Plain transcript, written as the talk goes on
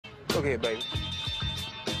Look here, baby.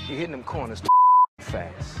 You're hitting them corners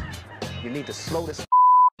fast. You need to slow this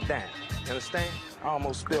down. You understand? I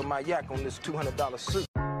almost spilled my yak on this $200 suit.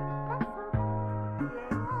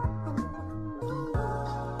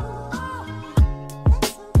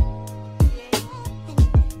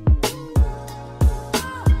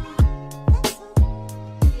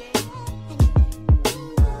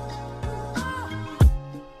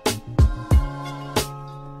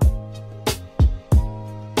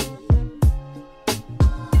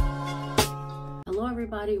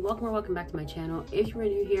 Everybody, welcome or welcome back to my channel. If you're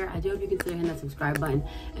new here, I do hope you consider hitting that subscribe button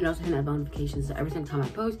and also hitting that bell notification so every single time I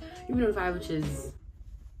post you'll be notified, which is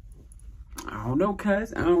I don't know,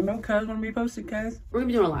 cuz when we posted, cuz we're gonna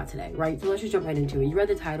be doing a lot today, right? So let's just jump right into it. You read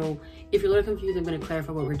the title. If you're a little confused, I'm gonna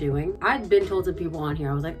clarify what we're doing. I'd been told some people on here,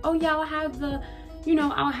 I was like, oh yeah, I'll have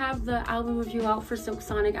the album review out for Silk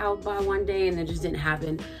Sonic out by one day, and it just didn't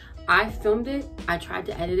happen. I filmed it, I tried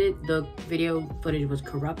to edit it, the video footage was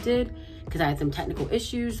corrupted because I had some technical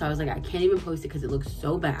issues, so I was like, I can't even post it because it looks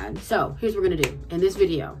so bad. So here's what we're gonna do. In this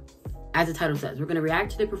video, as the title says, we're gonna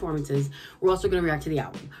react to the performances. We're also gonna react to the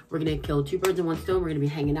album. We're gonna kill two birds in one stone. We're gonna be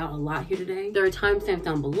hanging out a lot here today. There are timestamps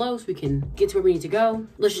down below so we can get to where we need to go.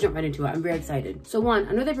 Let's just jump right into it. I'm very excited. So one,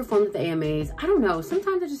 I know they performed at the AMAs. I don't know,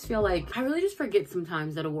 sometimes I just feel like, I really just forget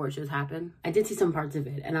sometimes that award shows happen. I did see some parts of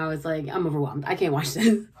it and I was like, I'm overwhelmed. I can't watch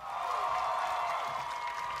this.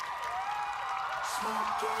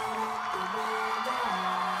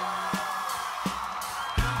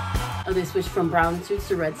 Oh, they switched from brown suits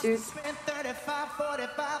to red suits.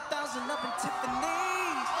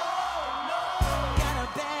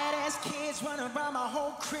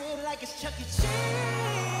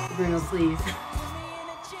 Bruno, please.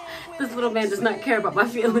 This little man does not care about my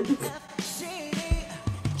feelings.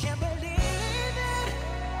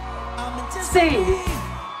 Sing.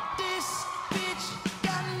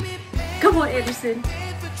 Come on, Anderson.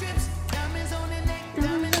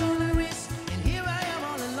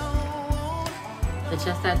 The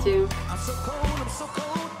chest tattoo.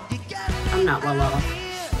 I'm not well off.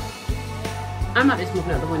 I'm not just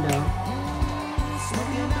moving out the window.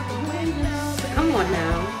 Come on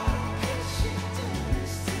now.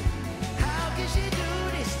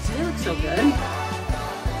 They look so good.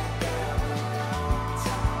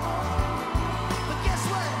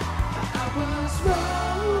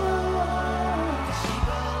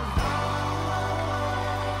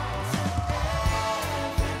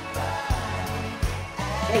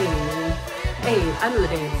 Hey, I know the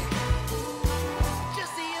dance.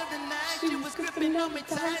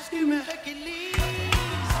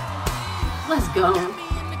 Let's go.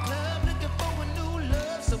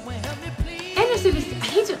 Anderson is,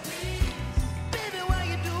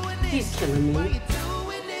 he's killing me.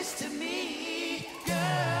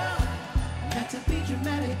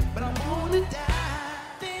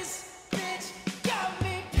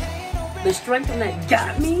 The strength on that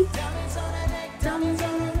got me.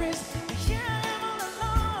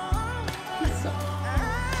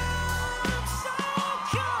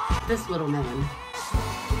 This little man.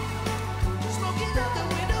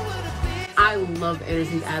 I love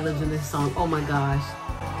Anderson's ad-libs in this song. Oh my gosh.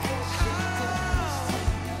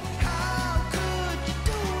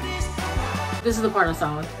 This is the part I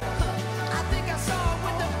saw.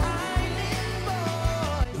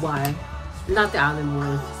 Why? Not the Island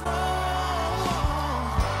Wars.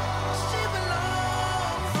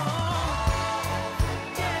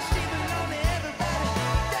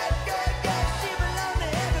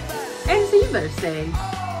 Anderson, you better sing.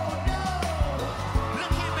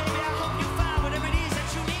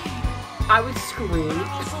 I would scream.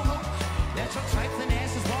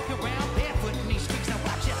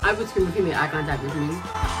 I would scream if he made eye contact with me.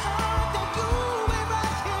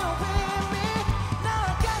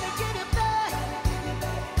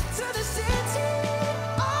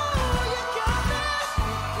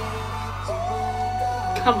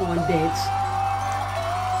 Come on, bitch.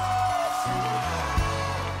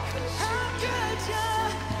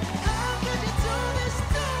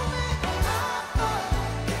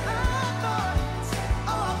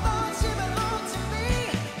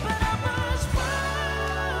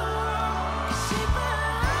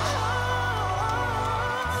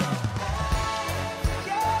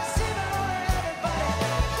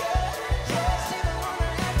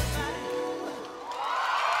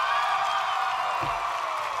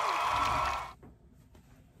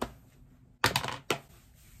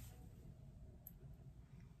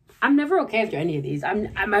 I'm never okay after any of these.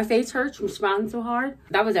 My face hurts from smiling so hard.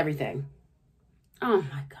 That was everything. Oh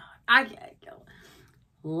my God.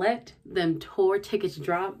 let them tour tickets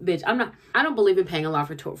drop. Bitch, I don't believe in paying a lot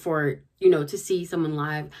for you know, to see someone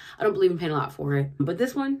live. I don't believe in paying a lot for it. But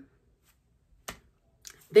this one,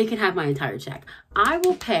 they can have my entire check. I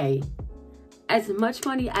will pay as much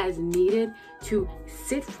money as needed to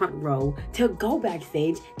sit front row, to go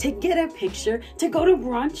backstage, to get a picture, to go to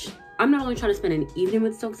brunch. I'm not only trying to spend an evening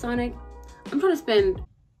with Silk Sonic, I'm trying to spend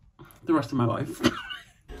the rest of my life.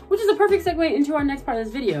 Which is a perfect segue into our next part of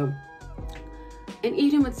this video. An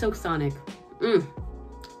evening with Silk Sonic.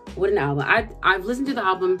 What an album. I've listened to the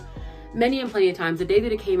album many and plenty of times. The day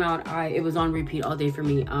that it came out, it was on repeat all day for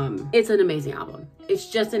me. It's an amazing album. It's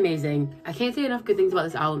just amazing. I can't say enough good things about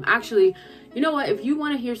this album. Actually, you know what? If you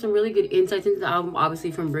want to hear some really good insights into the album,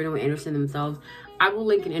 obviously from Bruno and Anderson themselves, I will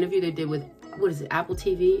link an interview they did with, what is it, Apple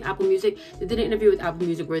TV, Apple Music. They did an interview with Apple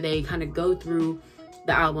Music where they kind of go through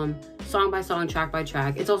the album song by song, track by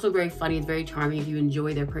track. It's also very funny. It's very charming if you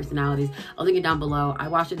enjoy their personalities. I'll link it down below. I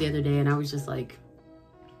watched it the other day and I was just like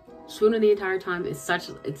swooning the entire time. It's such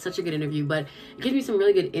a good interview, but it gives me some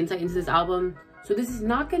really good insight into this album. So this is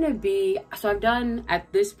not gonna be, so I've done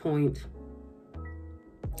at this point,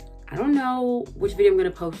 I don't know which video I'm gonna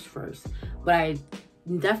post first, but I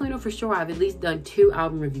definitely know for sure I've at least done 2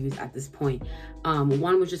 album reviews at this point.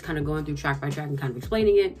 One was just kind of going through track by track and kind of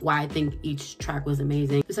explaining it, why I think each track was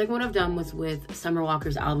amazing. The second one I've done was with Summer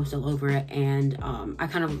Walker's album Still Over It, and I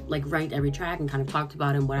kind of like ranked every track and kind of talked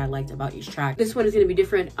about it and what I liked about each track. This one is going to be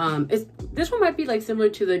different. This one might be like similar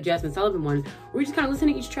to the Jasmine Sullivan one, where we just kind of listen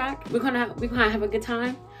to each track. We kind of have a good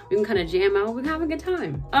time. We can kind of jam out. We can have a good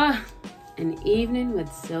time. An evening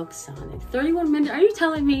with Silk Sonic. 31 minutes. Are you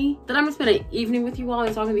telling me that I'm gonna spend an evening with you all and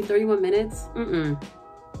it's all gonna be 31 minutes?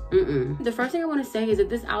 The first thing I want to say is that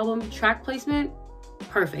this album, track placement,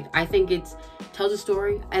 perfect. I think it tells a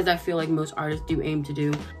story, as I feel like most artists do aim to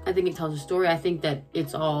do. I think it tells a story. I think that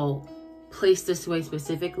it's all placed this way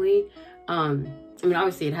specifically. I mean,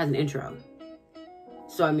 obviously it has an intro.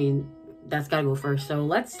 So, I mean, that's gotta go first. So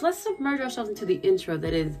let's submerge ourselves into the intro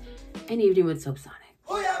that is An Evening with Silk Sonic.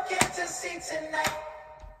 Who y'all get to see tonight?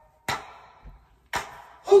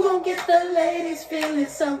 Who gon' get the ladies feeling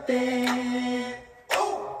something?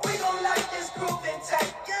 Oh, we gon' lock this groove in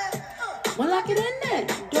tight. Yeah. Well, lock it in then.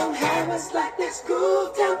 Don't have us like this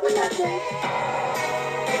groove down for nothing.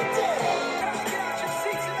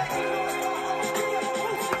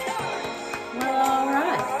 Well, all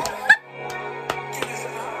right.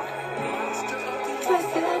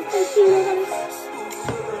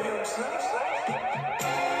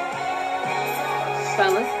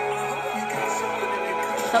 Fellas,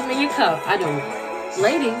 something in your cup. I don't.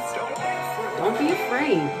 Ladies, don't be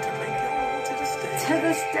afraid. To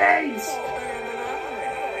the stage.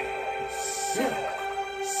 Silk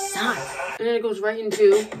Sonic. And then it goes right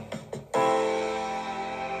into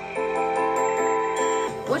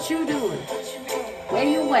what you doing? Where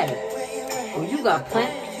you at? Oh, you got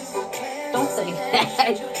plans? Don't say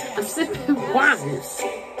that. I'm sipping wine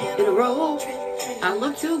in a row. I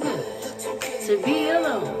look too good to be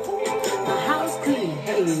alone. My house clean,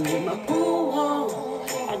 hey, my pool warm.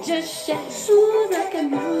 I just shake smooth like a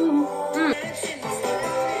move.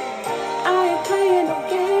 I ain't playing no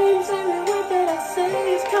games. Every word that I say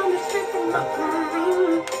is coming straight from my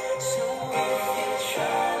brain.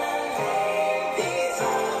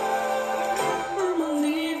 I'ma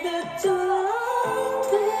leave the door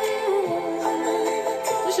open.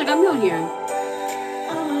 This shit got me on here.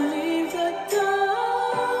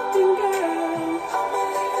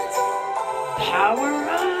 Power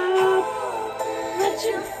up, let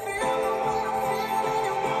you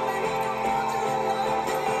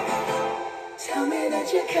tell me that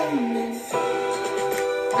you're coming.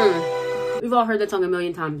 We've all heard that song a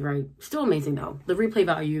million times, right? Still amazing though. The replay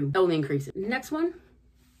value only increases. Next one,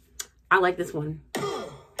 I like this one.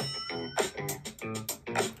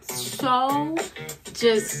 So,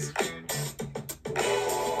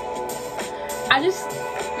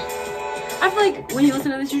 I feel like when you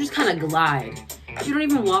listen to this, you just kind of glide. You don't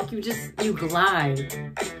even walk, you glide.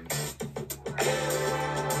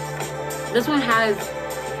 This one has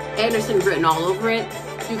Anderson written all over it.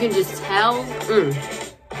 You can just tell.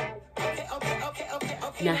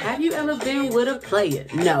 Now, have you ever been with a player?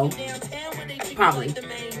 No. Probably.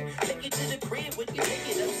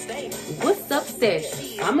 What's up,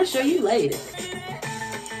 sis? I'm gonna show you later.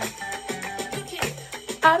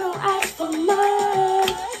 I don't ask for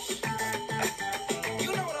much.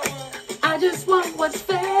 I just want what's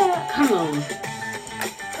fair. Come on.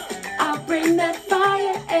 I'll bring that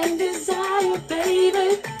fire and desire,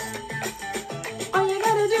 baby. All you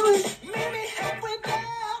gotta do is Make me help with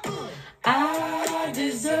that. I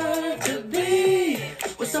deserve to be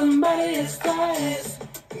with somebody as fly as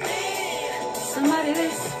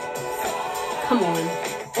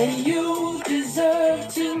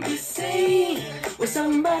be seen with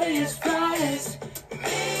somebody as fly as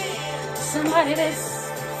me. Somebody that's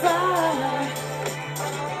fly.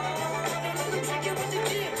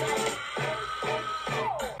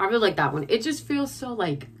 I really like that one. It just feels so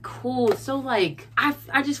like cool. So like I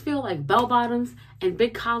just feel like bell bottoms and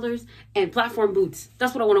big collars and platform boots.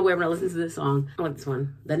 That's what I want to wear when I listen to this song. I like this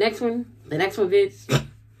one. The next one, bitch.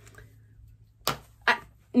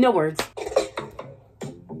 No words.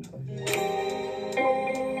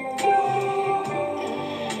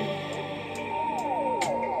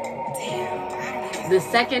 The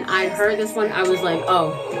second I heard this one, I was like,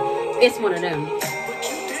 oh, it's one of them.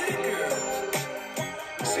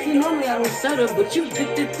 See, normally I don't settle, but you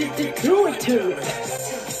do it to me.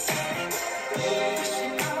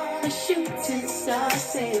 A shooting star,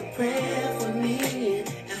 say a prayer for me.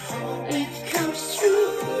 It comes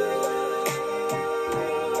true.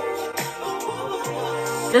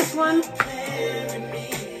 This one,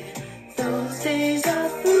 those days are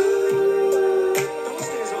through.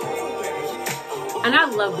 And I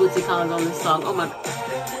love Bootsy Collins on this song. Oh my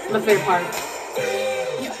favorite part.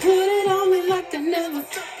 You put it on me like I never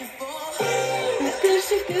thought before.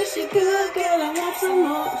 Good, good, girl, I want some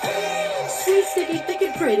more. Sweet, sticky, thick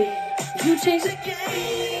and pretty. You changed the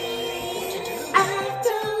game.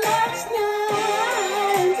 After last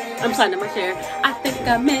night, I'm sliding in my chair. I think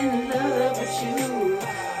I'm in love with you.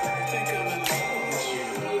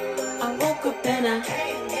 I woke up and I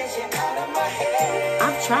can't get you out of my head.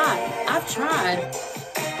 I've tried.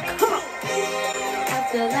 Come on.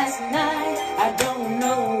 After last night, I don't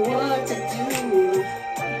know what to do.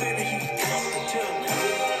 Baby, you got to tell me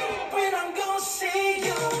when I'm gonna see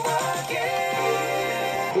you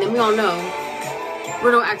again. And then we all know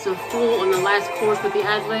Bruno acts a fool on the last chorus with the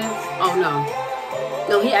ad-libs. Oh no.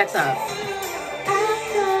 No, he acts up.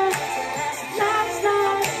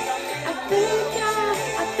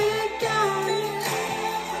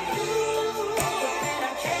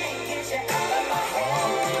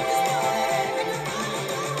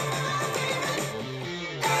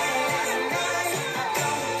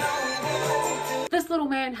 This little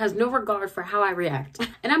man has no regard for how I react.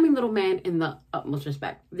 And I mean little man in the utmost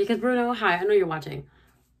respect. Because Bruno, hi, I know you're watching.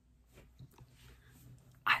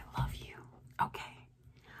 I love you. Okay.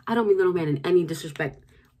 I don't mean little man in any disrespect.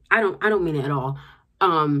 I don't mean it at all.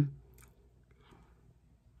 And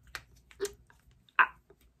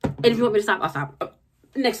if you want me to stop, I'll stop.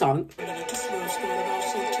 Next song. This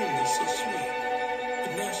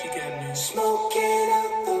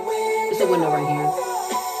is a window right here.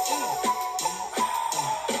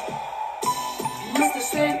 Mr.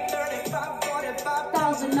 Spent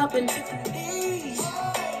 35,000 up in Tiffany's.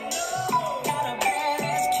 Got a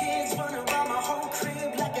badass kids running around my whole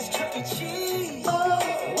crib like it's Chuck E. Cheese. Oh,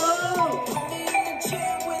 only in the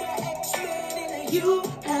gym with an X-Men in the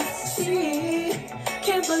UFC.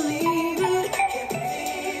 Can't believe it.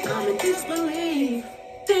 I'm in disbelief.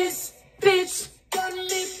 This bitch got me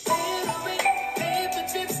paper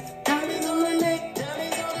chips, diamonds on the neck,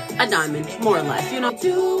 a diamond, more or less, you know.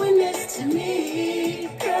 Doing this to me,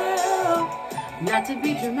 girl. Not to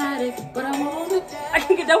be dramatic, but I want it. I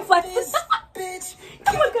can get no flex.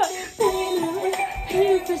 Oh my god.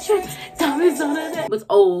 Paper chips, diamonds on the neck. What's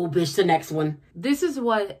old bitch? The next one. This is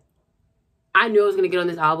what I knew I was gonna get on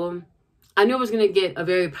this album. I knew I was gonna get a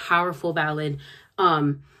very powerful ballad.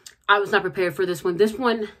 I was not prepared for this one. This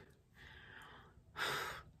one,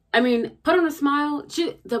 I mean, Put on a Smile.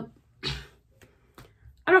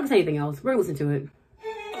 I'm not gonna say anything else. We're gonna listen to it.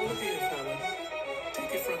 Oh, look here, fella.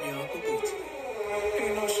 Take it from your Uncle Bootsy.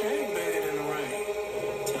 Ain't no shame better than the rain.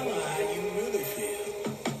 Tell her how you really feel.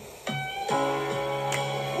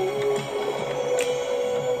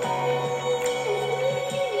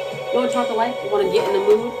 You wanna talk to life? You wanna get in the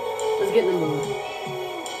mood? Let's get in the mood.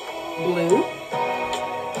 Blue.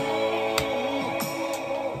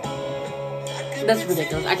 That's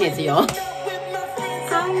ridiculous. I can't see y'all.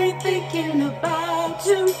 I'm thinking about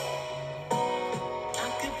you. I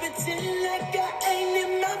could pretend like I ain't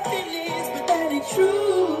in my feelings, but that ain't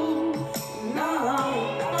true. No,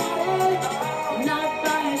 not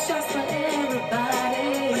buying shots for everybody.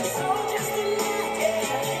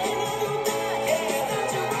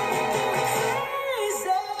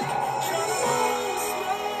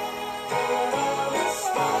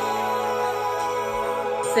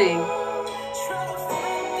 Sing.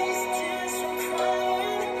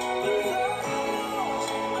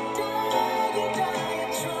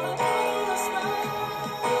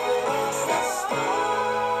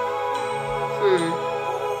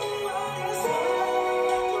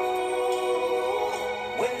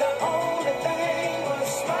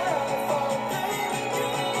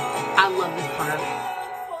 I love this part.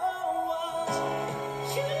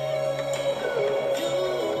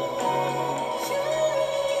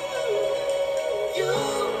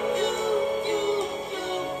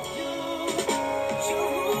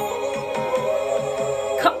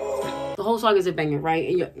 song is a banger, right?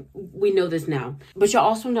 And we know this now. But y'all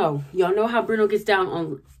also know, y'all know how Bruno gets down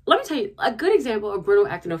on... Let me tell you, a good example of Bruno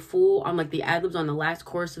acting a fool on like the ad-libs on the last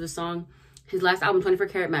chorus of the song. His last album, 24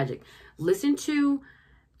 Karat Magic. Listen to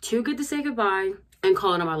Too Good to Say Goodbye and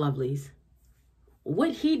Calling On My Lovelies.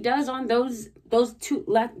 What he does on those two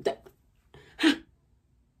left...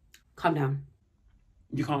 Calm down.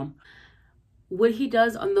 You calm? What he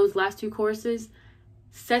does on those last two choruses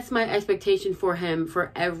sets my expectation for him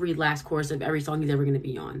for every last chorus of every song he's ever going to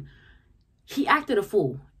be on. He acted a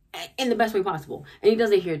fool in the best way possible. And he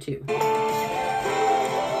does it here too.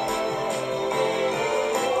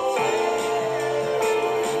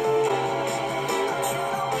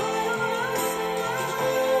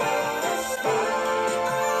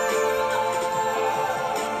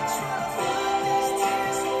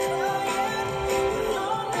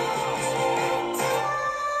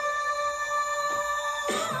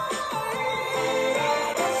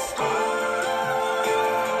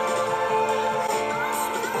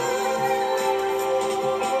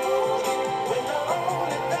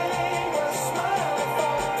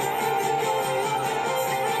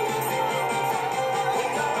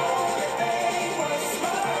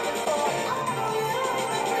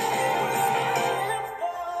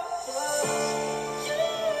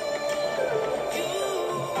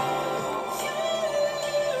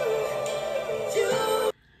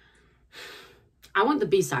 I want the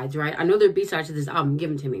B-sides, right? I know there are B-sides to this album. Give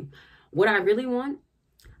them to me. What I really want,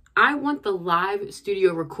 I want the live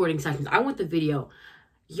studio recording sessions. I want the video.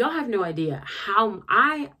 Y'all have no idea how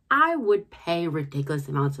I would pay ridiculous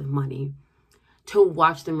amounts of money to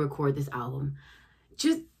watch them record this album.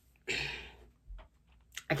 Just,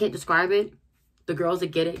 I can't describe it. The girls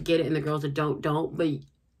that get it, and the girls that don't. But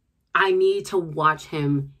I need to watch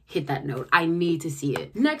him hit that note. I need to see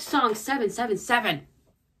it. Next song, 777.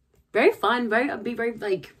 Very fun, very upbeat, very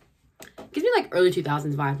like, gives me like early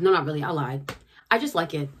 2000s vibe. No, not really, I lied. I just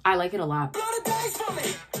like it. I like it a lot.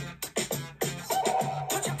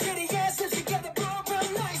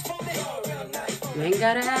 You ain't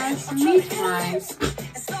gotta ask me twice.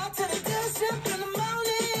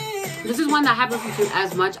 This is one that I haven't listened to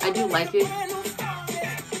as much. I do like it.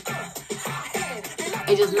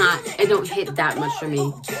 It's just not, it don't hit that much for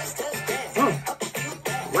me. Oh,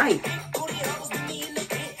 right.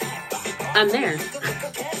 I'm there.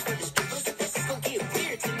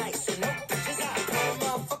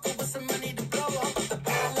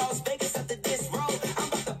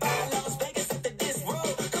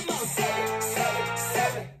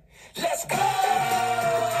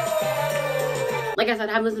 Like I said,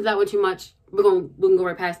 I haven't listened to that one too much. We can go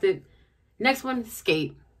right past it. Next one,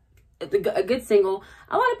 Skate. It's a good single.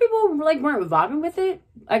 A lot of people like weren't vibing with it.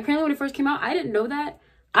 Apparently when it first came out, I didn't know that.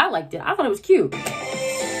 I liked it. I thought it was cute.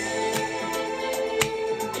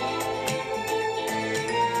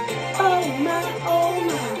 Oh my.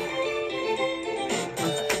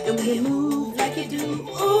 And when you move like you do,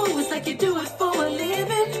 ooh, it's like you do it for a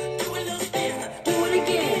living. Do a little spin, do it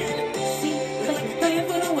again. See, it's like you're playing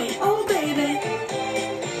for the win. Oh baby,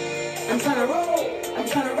 I'm trying to roll, I'm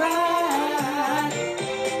trying to ride,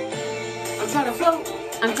 I'm trying to float,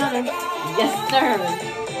 I'm trying to, yes sir.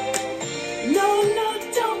 No,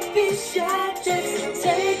 don't be shy, just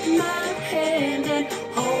take my hand and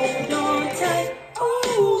hold on tight.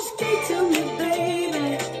 Oh, skate to me,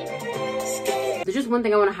 baby. Skate. There's just one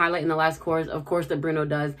thing I want to highlight in the last chorus, of course, that Bruno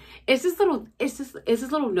does. It's this little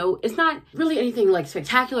note. It's not really anything like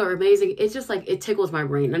spectacular or amazing. It's just like it tickles my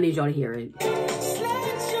brain. I need y'all to hear it.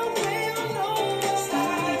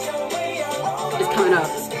 It's coming up.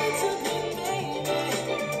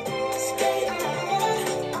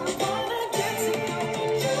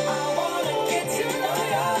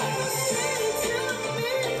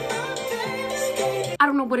 I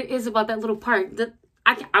don't know what it is about that little part that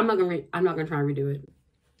I'm not gonna try and redo it.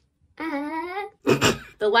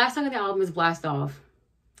 The last song of the album is Blast Off.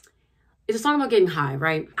 It's a song about getting high,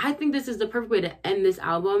 right? I think this is the perfect way to end this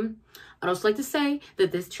album. I'd also like to say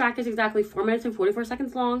that this track is exactly 4 minutes and 44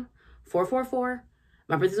 seconds long. 444.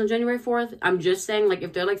 My birthday's on January 4th. I'm just saying, like,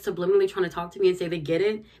 if they're like subliminally trying to talk to me and say they get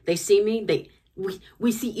it, they see me,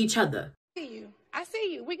 we see each other. I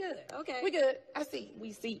see you. We good. Okay. We good. I see.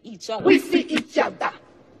 We see each other. We see each other.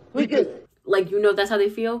 We good. Like, you know, that's how they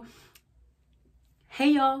feel. Hey,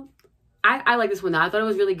 y'all. I like this one now. I thought it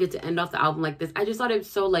was really good to end off the album like this. I just thought it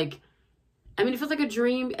was so, like, I mean, it feels like a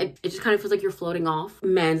dream. It just kind of feels like you're floating off.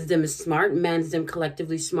 Man's Dim is smart. Man's Dim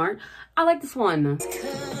collectively smart. I like this one.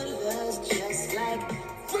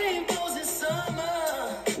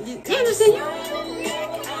 Anderson, you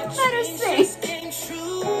better sing.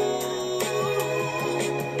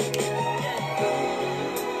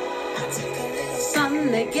 Something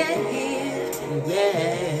to get here.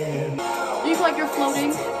 Yeah. Do you feel like you're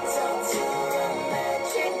floating?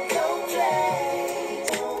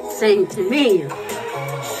 Sing to me.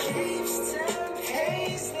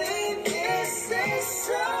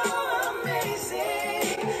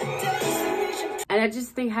 And I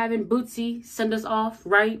just think having Bootsy send us off,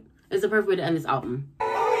 right, is the perfect way to end this album.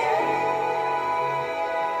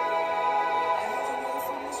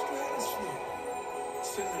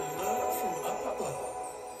 Sending love from up above.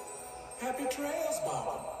 Happy trails,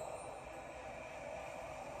 Bob.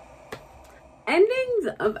 Endings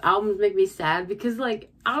of albums make me sad because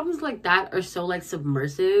like albums like that are so like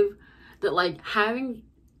submersive that like having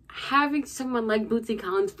someone like Bootsy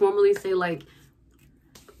Collins formally say like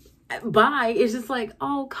bye is just like,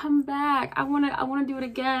 oh, come back, I want to do it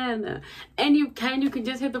again. And you can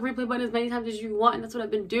just hit the replay button as many times as you want, and that's what I've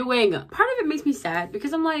been doing. Part of it makes me sad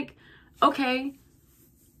because I'm like, okay,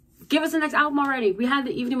 give us the next album already. We had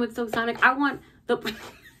the evening with Silk Sonic. I want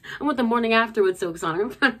the morning after with Silk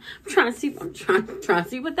Sonic. I'm trying to see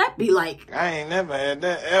what that be like. I ain't never had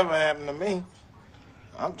that ever happen to me.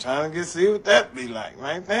 I'm trying to see what that be like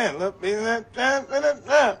right there. Look.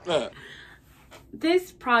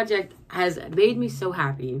 This project has made me so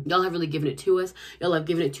happy. Y'all have really given it to us. Y'all have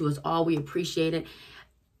given it to us all. We appreciate it.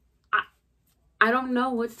 I don't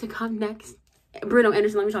know what's to come next. Bruno,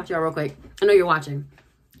 Anderson, let me talk to y'all real quick. I know you're watching.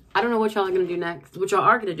 I don't know what y'all are going to do next. What y'all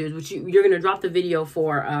are going to do is you're going to drop the video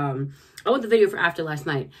for, I want the video for After Last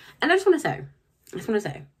Night. And I just want to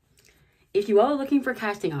say, if you all are looking for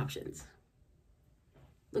casting options,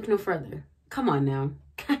 look no further. Come on now.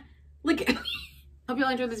 Look at me. Hope y'all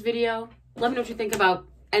enjoyed this video. Let me know what you think about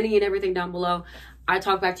any and everything down below. I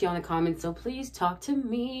talk back to you in the comments, so please talk to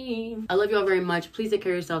me. I love you all very much. Please take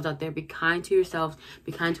care of yourselves out there. Be kind to yourselves.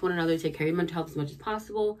 Be kind to one another. Take care of your mental health as much as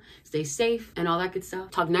possible. Stay safe and all that good stuff.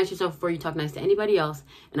 Talk nice to yourself before you talk nice to anybody else.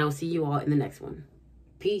 And I will see you all in the next one.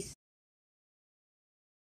 Peace.